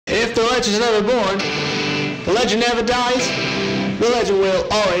If the legend's never born, the legend never dies. The legend will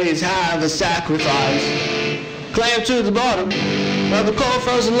always have a sacrifice. Climb to the bottom of the cold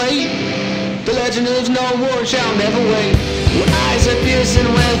frozen lake. The legend lives no more and shall never wake. Your eyes are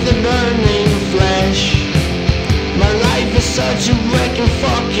piercing with the burning flesh. My life is such a wrecking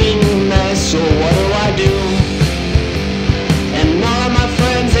fucking mess. So what do? And all of my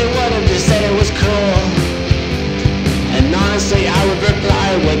friends, they would have just said it was cool. And honestly I would reply,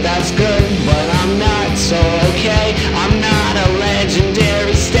 well that's good, but I'm not so okay. I'm not a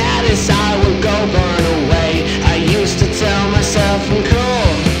legendary status, I would go burn away. I used to tell myself I'm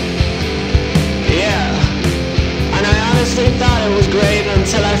cool, yeah, and I honestly thought it was great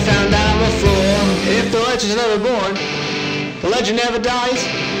until I found out I'm a fool. If the legend's never born, the legend never dies.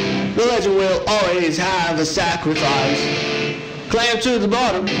 The legend will always have a sacrifice. Climb to the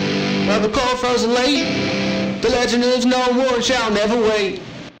bottom of the cold frozen lake. The legend lives no more and shall never wait.